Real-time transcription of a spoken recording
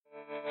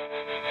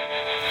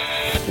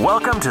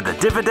Welcome to the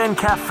Dividend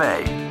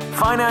Cafe,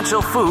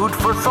 financial food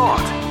for thought.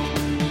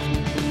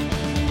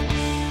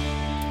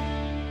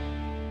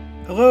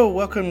 Hello,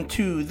 welcome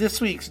to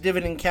this week's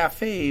Dividend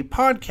Cafe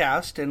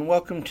podcast, and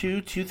welcome to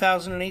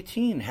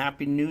 2018.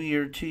 Happy New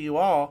Year to you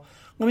all.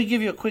 Let me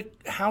give you a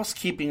quick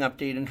housekeeping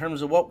update in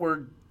terms of what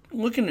we're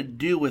looking to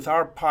do with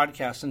our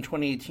podcast in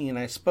 2018.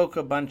 I spoke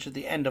a bunch at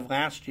the end of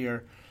last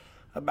year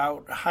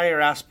about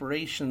higher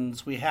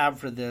aspirations we have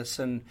for this,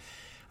 and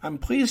I'm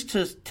pleased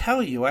to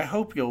tell you, I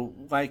hope you'll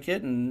like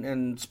it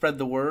and spread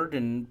the word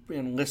and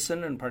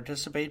listen and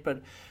participate,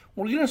 but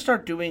we're going to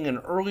start doing an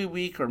early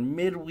week or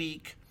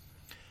midweek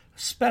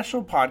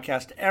special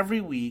podcast every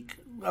week,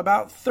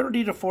 about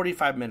 30 to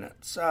 45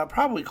 minutes,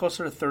 probably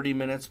closer to 30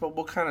 minutes, but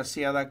we'll kind of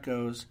see how that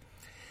goes,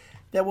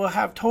 that will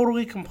have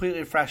totally,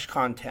 completely fresh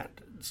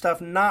content,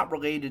 stuff not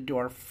related to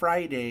our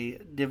Friday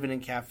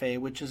Dividend Cafe,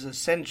 which is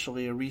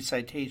essentially a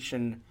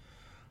recitation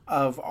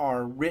of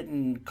our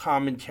written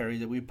commentary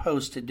that we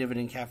post at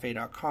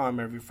dividendcafe.com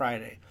every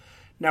Friday.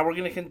 Now, we're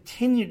going to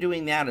continue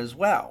doing that as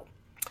well.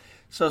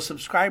 So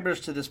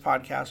subscribers to this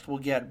podcast will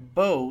get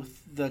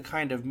both the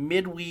kind of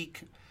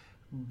midweek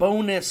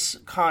bonus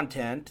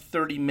content,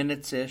 30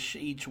 minutes-ish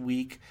each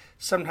week,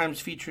 sometimes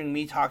featuring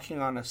me talking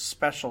on a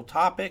special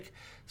topic,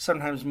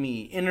 sometimes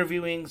me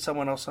interviewing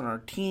someone else on our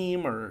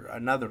team or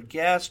another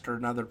guest or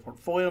another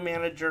portfolio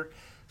manager,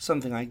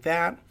 something like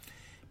that.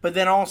 But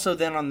then also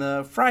then on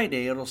the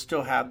Friday, it'll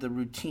still have the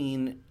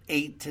routine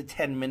 8 to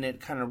 10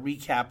 minute kind of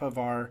recap of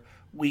our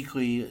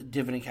weekly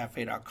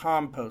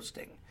dividendcafe.com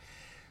posting.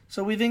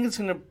 So we think it's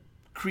going to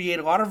create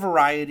a lot of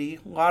variety,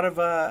 a lot of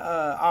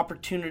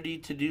opportunity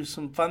to do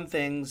some fun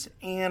things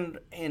and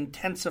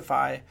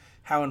intensify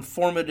how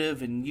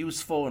informative and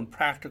useful and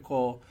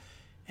practical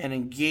and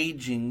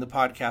engaging the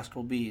podcast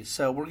will be.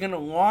 So we're going to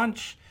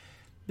launch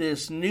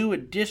this new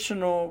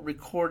additional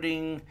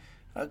recording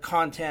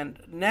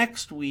content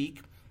next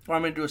week, where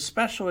I'm going to do a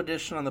special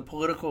edition on the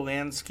political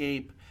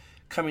landscape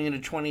coming into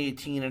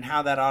 2018 and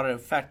how that ought to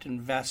affect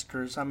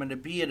investors. I'm going to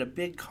be at a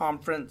big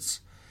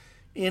conference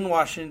in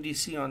Washington,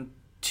 D.C. on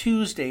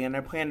Tuesday, and I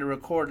plan to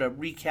record a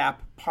recap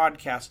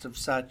podcast of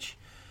such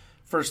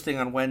first thing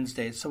on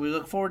Wednesday. So we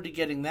look forward to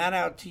getting that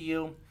out to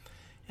you.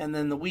 And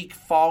then the week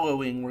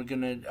following, we're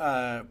going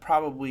to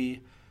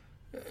probably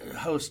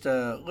host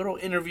a little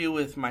interview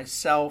with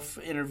myself,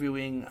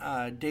 interviewing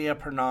Dea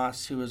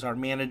Pernas, who is our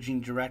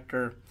managing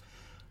director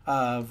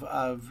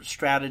of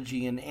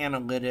strategy and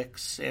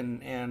analytics,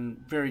 and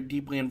very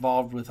deeply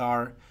involved with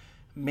our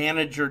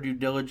manager due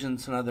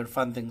diligence and other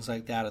fun things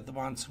like that at the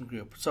Bahnsen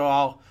Group. So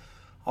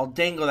I'll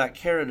dangle that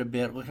carrot a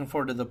bit. Looking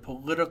forward to the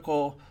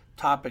political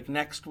topic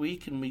next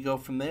week, and we go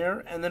from there.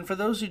 And then for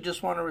those who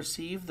just want to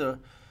receive the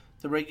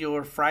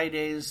regular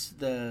Fridays,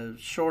 the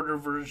shorter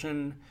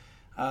version,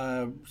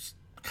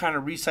 kind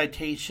of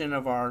recitation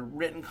of our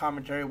written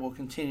commentary, we'll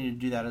continue to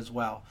do that as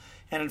well.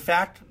 And in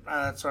fact,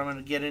 that's what I'm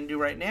going to get into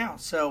right now.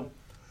 So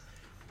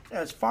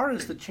as far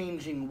as the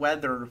changing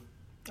weather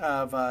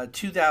of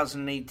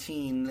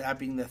 2018, that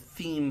being the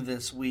theme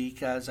this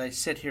week, as I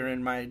sit here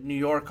in my New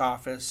York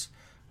office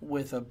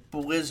with a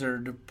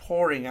blizzard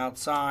pouring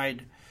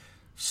outside,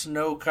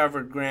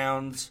 snow-covered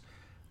grounds,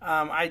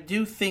 I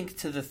do think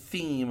to the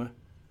theme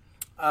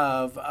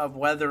of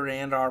weather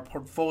and our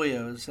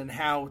portfolios, and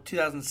how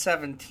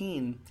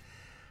 2017,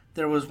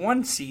 there was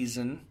one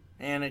season,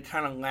 and it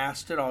kind of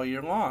lasted all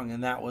year long,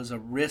 and that was a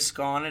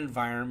risk-on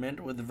environment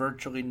with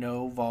virtually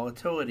no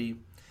volatility.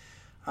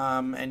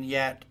 And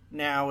yet,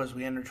 now as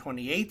we enter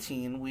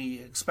 2018, we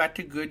expect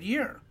a good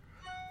year.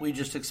 We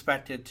just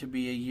expect it to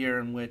be a year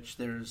in which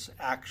there's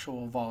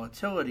actual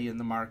volatility in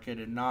the market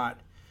and not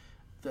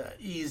the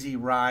easy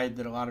ride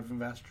that a lot of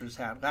investors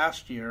had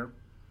last year.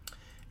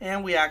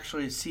 And we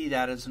actually see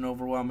that as an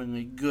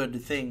overwhelmingly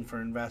good thing for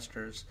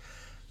investors.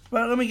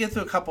 But let me get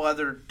through a couple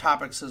other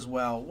topics as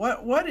well.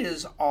 What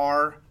is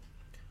our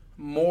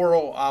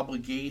moral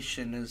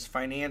obligation as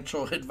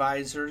financial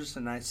advisors?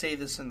 And I say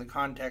this in the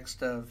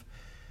context of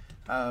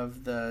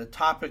the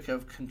topic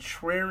of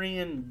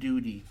contrarian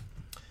duty.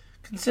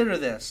 Consider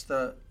this.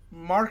 The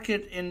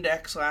market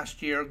index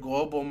last year,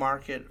 global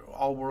market,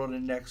 all-world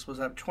index, was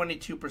up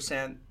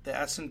 22%. The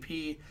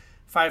S&P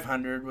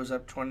 500 was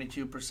up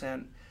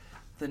 22%.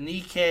 The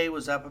Nikkei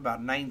was up about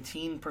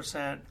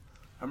 19%.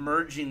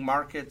 Emerging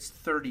markets,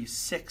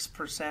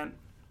 36%.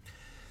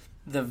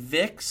 The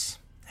VIX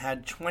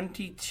had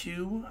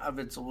 22 of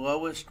its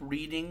lowest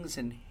readings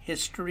in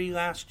history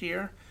last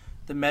year,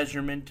 the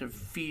measurement of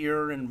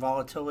fear and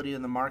volatility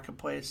in the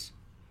marketplace.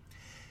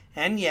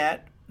 And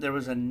yet, there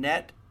was a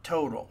net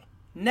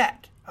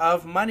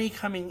of money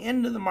coming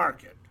into the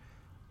market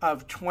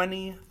of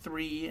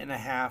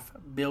 $23.5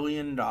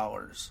 billion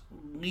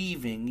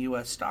leaving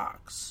U.S.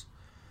 stocks.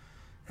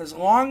 As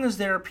long as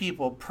there are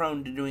people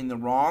prone to doing the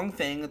wrong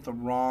thing at the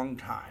wrong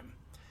time,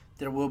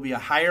 there will be a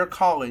higher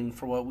calling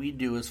for what we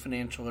do as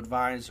financial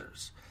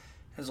advisors.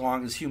 As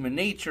long as human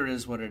nature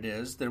is what it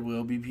is, there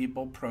will be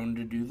people prone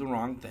to do the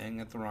wrong thing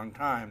at the wrong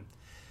time.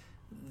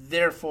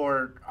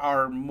 Therefore,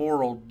 our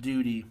moral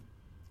duty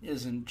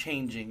isn't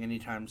changing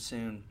anytime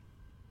soon.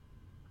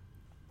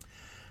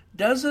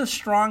 Does a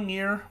strong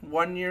year,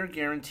 1 year,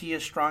 guarantee a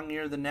strong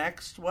year the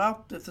next?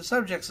 Well, if the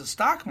subject's a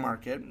stock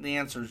market, the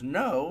answer is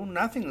no,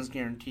 nothing is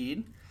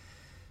guaranteed.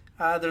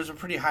 There's a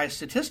pretty high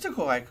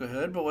statistical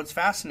likelihood, but what's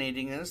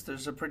fascinating is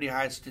there's a pretty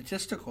high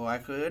statistical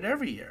likelihood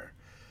every year.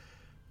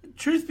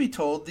 Truth be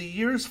told, the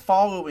years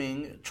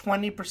following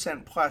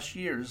 20% plus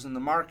years in the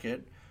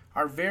market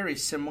are very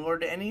similar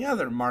to any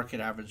other market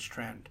average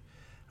trend.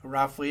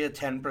 Roughly a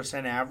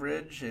 10%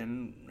 average,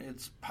 and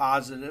it's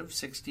positive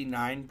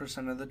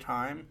 69% of the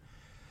time.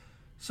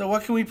 So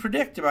what can we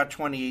predict about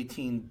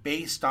 2018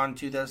 based on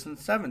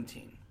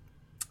 2017?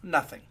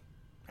 Nothing.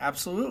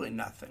 Absolutely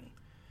nothing.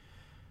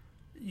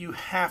 You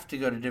have to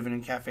go to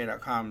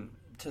dividendcafe.com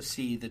to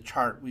see the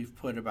chart we've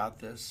put about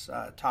this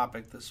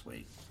topic this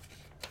week.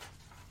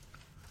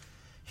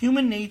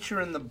 Human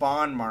nature in the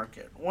bond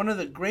market. One of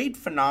the great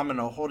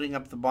phenomena holding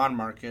up the bond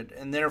market,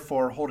 and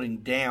therefore holding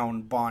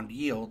down bond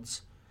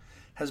yields,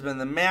 has been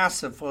the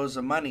massive flows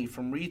of money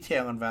from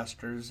retail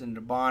investors into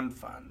bond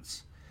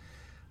funds.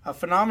 A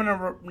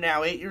phenomenon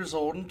now 8 years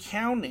old and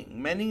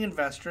counting. Many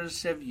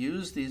investors have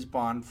used these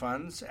bond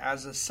funds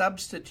as a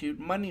substitute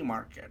money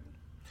market,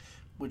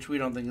 which we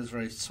don't think is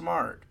very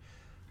smart.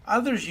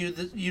 Others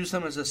use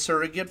them as a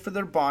surrogate for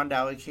their bond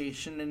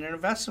allocation in an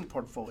investment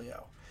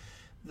portfolio.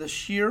 The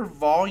sheer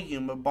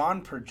volume of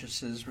bond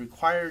purchases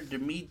required to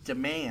meet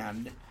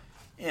demand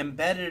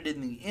embedded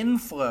in the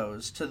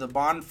inflows to the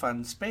bond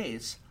fund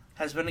space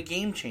has been a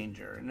game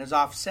changer and has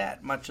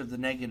offset much of the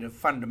negative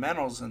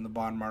fundamentals in the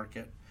bond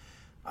market,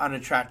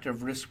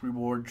 unattractive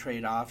risk-reward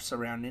trade-offs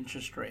around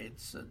interest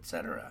rates,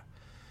 etc.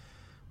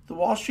 The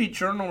Wall Street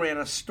Journal ran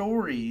a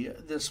story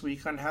this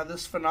week on how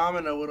this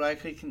phenomena would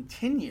likely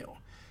continue,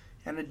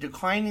 and a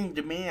declining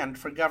demand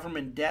for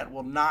government debt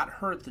will not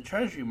hurt the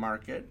Treasury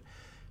market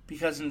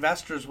because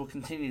investors will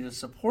continue to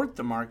support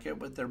the market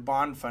with their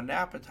bond fund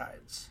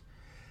appetites.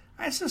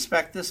 I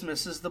suspect this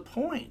misses the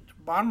point.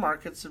 Bond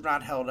markets have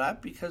not held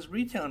up because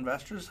retail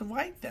investors have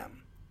liked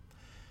them.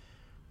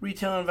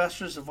 Retail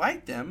investors have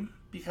liked them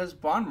because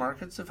bond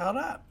markets have held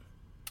up.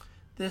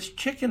 This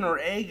chicken or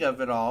egg of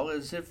it all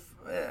is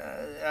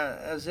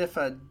as if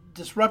a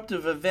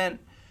disruptive event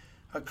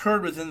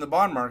occurred within the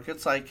bond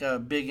markets, like a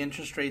big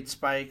interest rate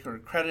spike or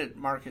credit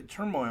market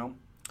turmoil.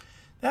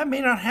 That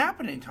may not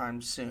happen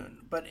anytime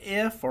soon, but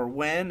if or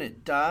when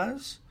it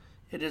does,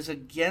 it is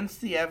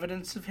against the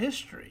evidence of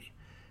history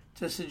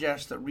to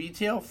suggest that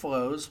retail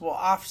flows will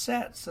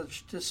offset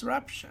such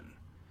disruption,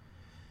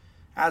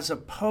 as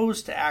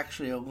opposed to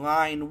actually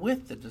align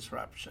with the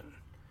disruption.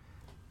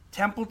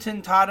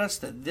 Templeton taught us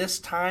that this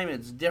time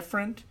it's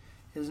different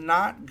is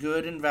not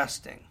good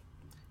investing.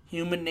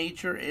 Human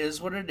nature is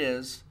what it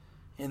is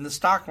in the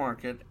stock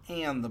market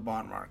and the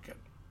bond market.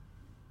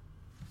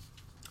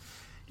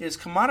 Is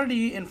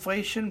commodity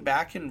inflation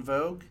back in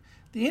vogue?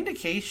 The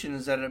indication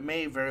is that it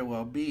may very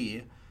well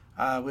be.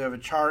 We have a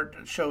chart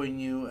showing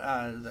you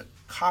the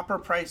copper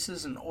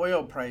prices and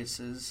oil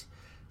prices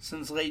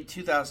since late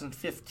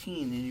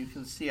 2015, and you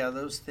can see how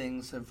those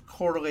things have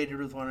correlated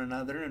with one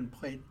another and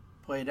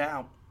played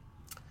out.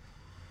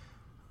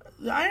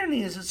 The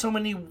irony is that so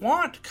many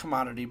want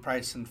commodity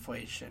price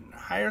inflation.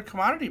 Higher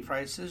commodity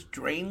prices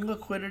drain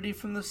liquidity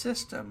from the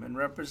system and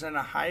represent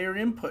a higher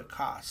input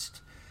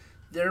cost,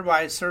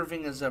 thereby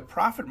serving as a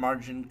profit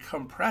margin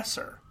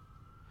compressor.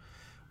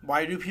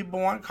 Why do people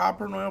want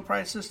copper and oil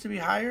prices to be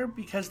higher?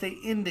 Because they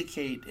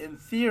indicate, in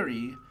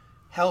theory,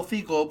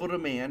 healthy global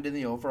demand in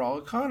the overall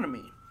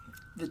economy.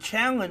 The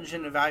challenge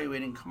in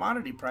evaluating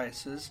commodity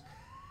prices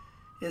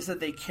is that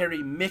they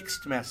carry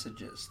mixed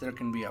messages. There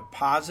can be a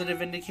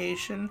positive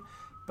indication,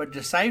 but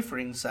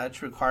deciphering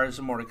such requires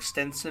a more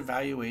extensive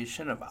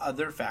evaluation of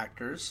other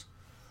factors,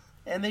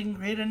 and they can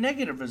create a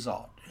negative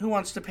result. Who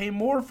wants to pay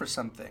more for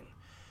something?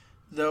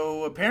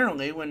 Though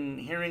apparently when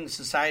hearing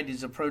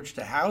society's approach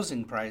to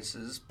housing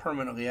prices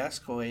permanently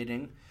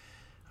escalating,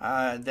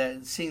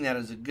 seeing that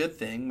as a good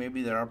thing,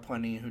 maybe there are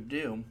plenty who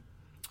do.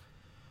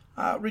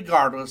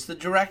 Regardless, the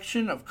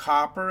direction of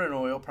copper and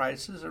oil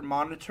prices are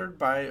monitored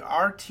by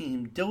our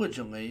team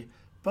diligently,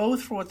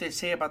 both for what they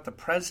say about the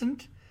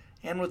present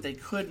and what they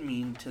could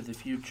mean to the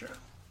future.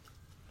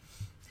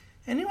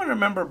 Anyone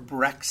remember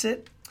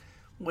Brexit?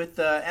 With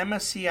the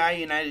MSCI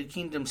United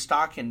Kingdom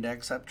Stock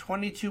Index up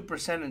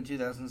 22% in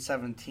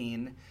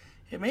 2017,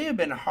 it may have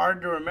been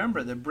hard to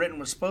remember that Britain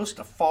was supposed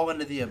to fall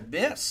into the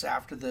abyss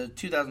after the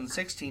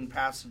 2016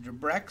 passage of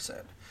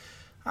Brexit.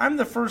 I'm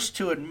the first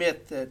to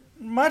admit that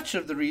much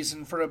of the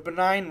reason for a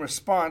benign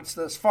response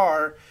thus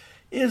far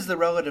is the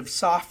relative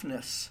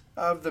softness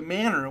of the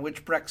manner in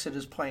which Brexit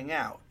is playing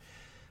out.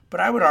 But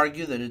I would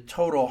argue that a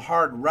total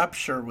hard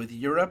rupture with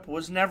Europe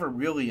was never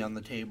really on the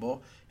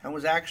table and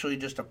was actually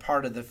just a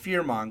part of the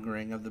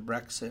fear-mongering of the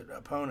Brexit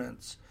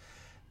opponents.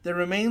 There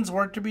remains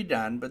work to be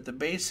done, but the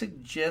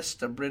basic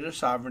gist of British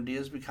sovereignty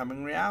is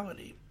becoming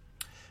reality,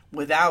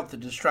 without the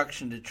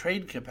destruction to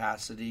trade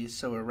capacity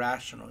so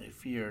irrationally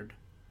feared.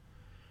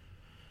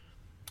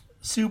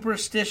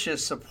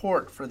 Superstitious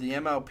support for the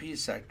MLP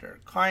sector.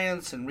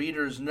 Clients and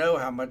readers know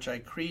how much I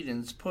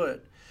credence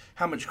put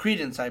how much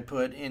credence I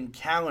put in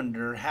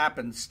calendar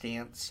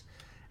happenstance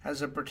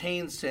as it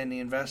pertains to any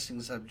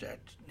investing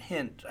subject.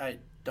 Hint, I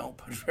don't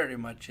put very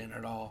much in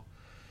at all.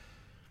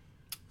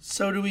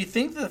 So do we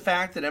think that the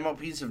fact that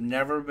MLPs have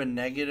never been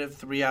negative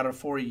 3 out of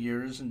 4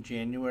 years in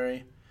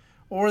January,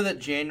 or that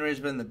January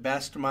has been the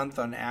best month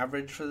on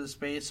average for the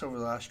space over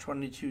the last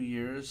 22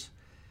 years,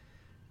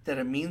 that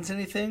it means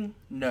anything?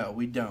 No,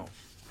 we don't.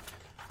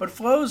 But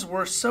flows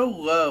were so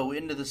low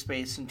into the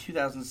space in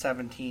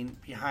 2017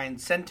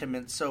 behind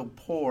sentiment so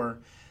poor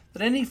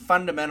that any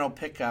fundamental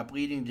pickup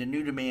leading to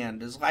new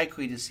demand is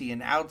likely to see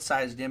an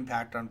outsized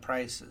impact on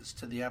prices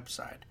to the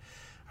upside.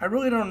 I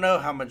really don't know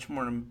how much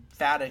more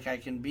emphatic I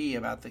can be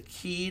about the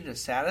key to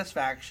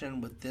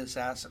satisfaction with this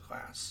asset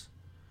class.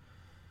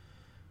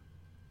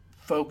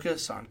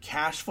 Focus on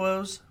cash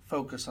flows,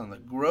 focus on the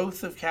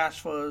growth of cash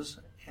flows,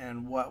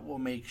 and what will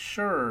make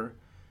sure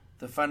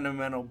the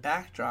fundamental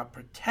backdrop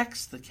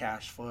protects the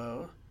cash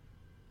flow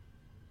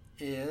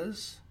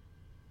is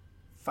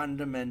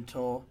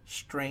fundamental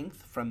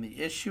strength from the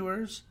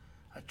issuers,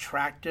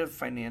 attractive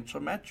financial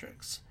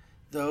metrics.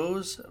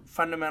 Those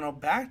fundamental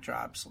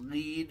backdrops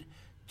lead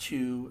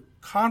to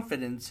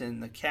confidence in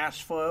the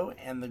cash flow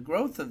and the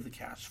growth of the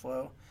cash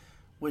flow,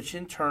 which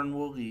in turn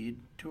will lead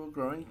to a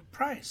growing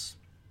price.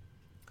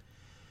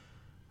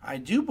 I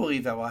do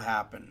believe that will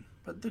happen,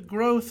 but the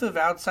growth of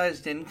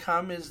outsized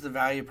income is the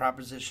value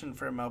proposition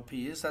for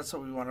MLPs. That's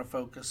what we want to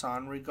focus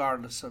on,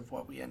 regardless of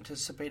what we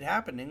anticipate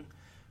happening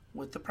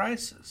with the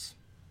prices.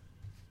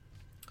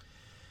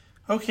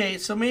 Okay,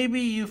 so maybe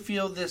you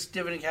feel this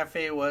Dividend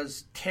Cafe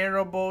was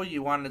terrible.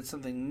 You wanted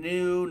something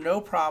new.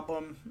 No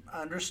problem.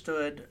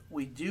 Understood.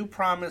 We do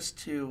promise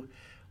to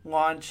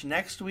launch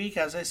next week,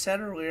 as I said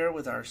earlier,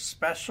 with our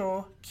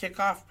special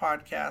kickoff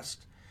podcast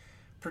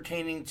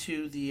pertaining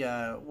to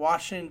the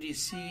Washington,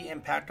 D.C.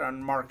 impact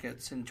on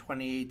markets in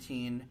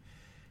 2018.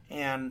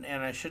 And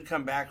I should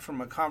come back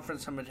from a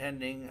conference I'm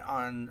attending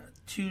on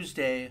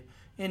Tuesday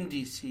in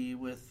D.C.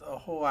 with a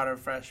whole lot of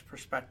fresh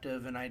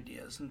perspective and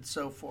ideas and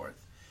so forth.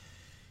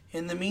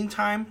 In the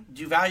meantime,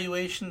 do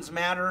valuations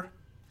matter?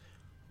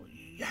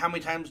 How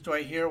many times do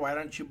I hear, why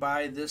don't you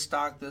buy this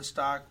stock,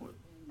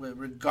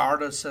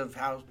 regardless of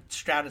how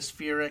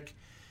stratospheric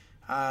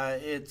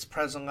its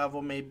present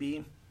level may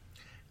be?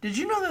 Did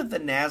you know that the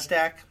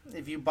NASDAQ,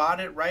 if you bought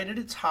it right at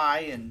its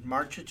high in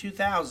March of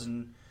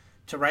 2000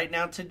 to right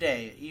now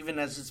today, even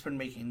as it's been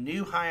making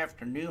new high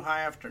after new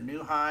high after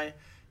new high,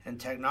 and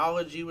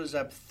technology was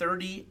up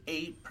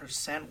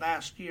 38%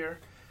 last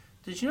year,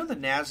 did you know the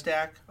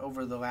NASDAQ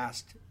over the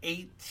last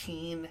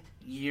 18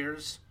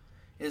 years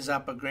is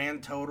up a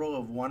grand total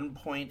of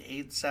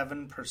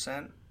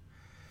 1.87%?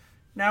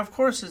 Now, of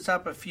course, it's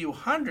up a few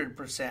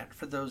 100%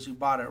 for those who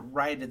bought it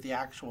right at the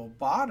actual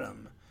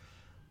bottom.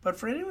 But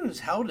for anyone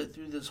who's held it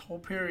through this whole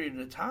period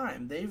of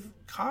time, they've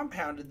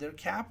compounded their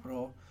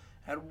capital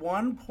at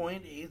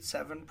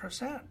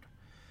 1.87%.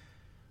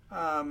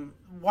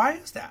 Why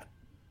is that?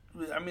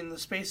 I mean, the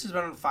space has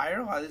been on fire.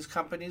 A lot of these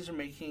companies are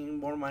making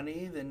more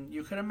money than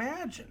you could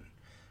imagine.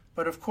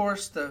 But of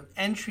course, the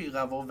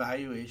entry-level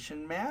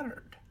valuation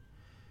mattered.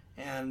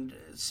 And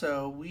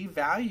so we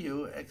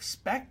value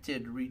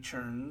expected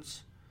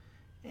returns,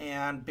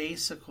 and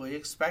basically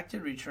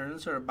expected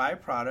returns are a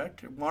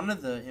byproduct. One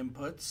of the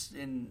inputs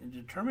in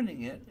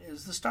determining it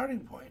is the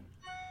starting point.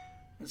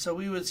 And so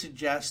we would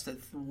suggest that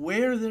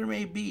where there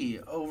may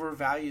be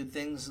overvalued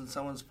things in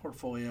someone's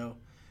portfolio,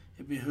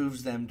 it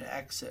behooves them to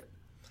exit.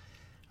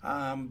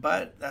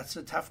 But that's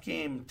a tough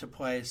game to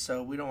play,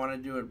 so we don't want to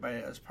do it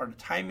as part of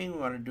timing. We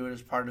want to do it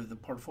as part of the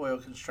portfolio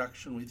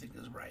construction we think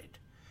is right.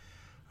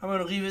 I'm going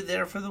to leave it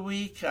there for the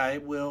week. I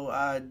will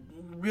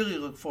really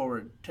look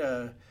forward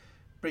to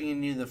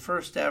bringing you the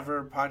first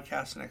ever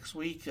podcast next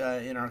week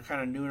in our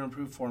kind of new and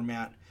improved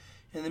format.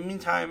 In the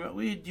meantime,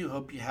 we do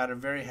hope you had a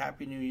very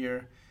happy new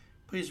year.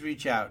 Please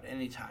reach out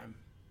anytime.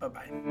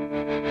 Bye-bye.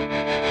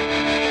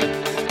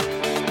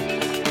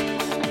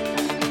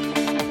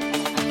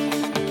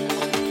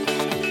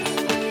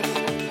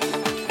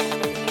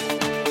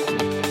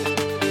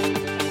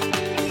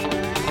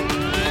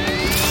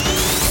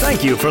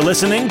 Thank you for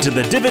listening to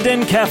the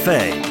Dividend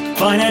Cafe,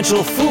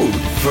 financial food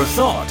for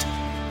thought.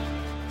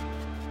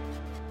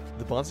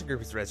 The Bahnsen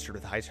Group is registered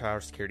with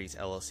Hightower Securities,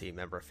 LLC,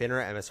 member of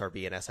FINRA,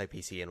 MSRB, and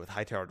SIPC, and with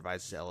Hightower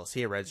Advisors,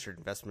 LLC, a registered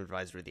investment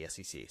advisor of the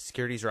SEC.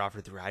 Securities are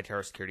offered through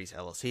Hightower Securities,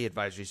 LLC.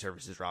 Advisory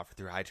services are offered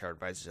through Hightower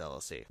Advisors,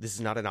 LLC. This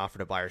is not an offer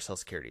to buy or sell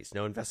securities.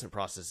 No investment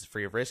process is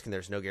free of risk, and there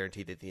is no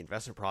guarantee that the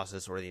investment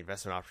process or the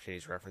investment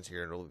opportunities referenced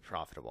here will be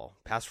profitable.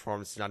 Past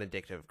performance is not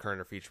indicative of current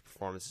or future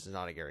performance. Is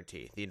not a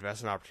guarantee. The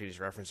investment opportunities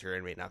referenced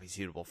herein may not be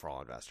suitable for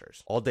all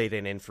investors. All data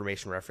and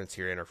information referenced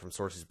herein are from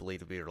sources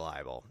believed to be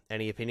reliable.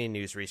 Any opinion,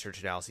 news,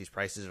 research, analyses, price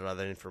prices, or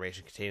other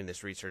information contained in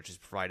this research is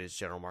provided as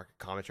general market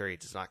commentary.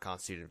 It does not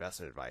constitute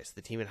investment advice.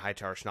 The team in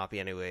Hightower should not be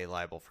in any way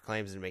liable for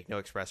claims and make no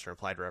express or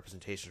implied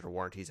representations or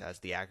warranties as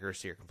to the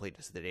accuracy or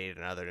completeness of the data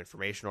and other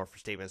information, or for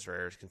statements or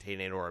errors contained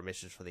in or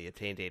omissions from the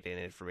obtained data and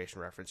information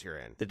referenced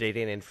herein. The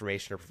data and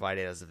information are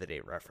provided as of the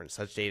date referenced.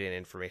 Such data and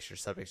information are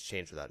subject to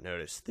change without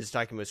notice. This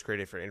document was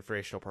created for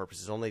informational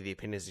purposes only. The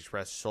opinions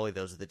expressed are solely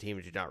those of the team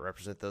and do not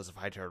represent those of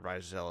Hightower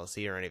Advisors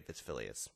LLC or any of its affiliates.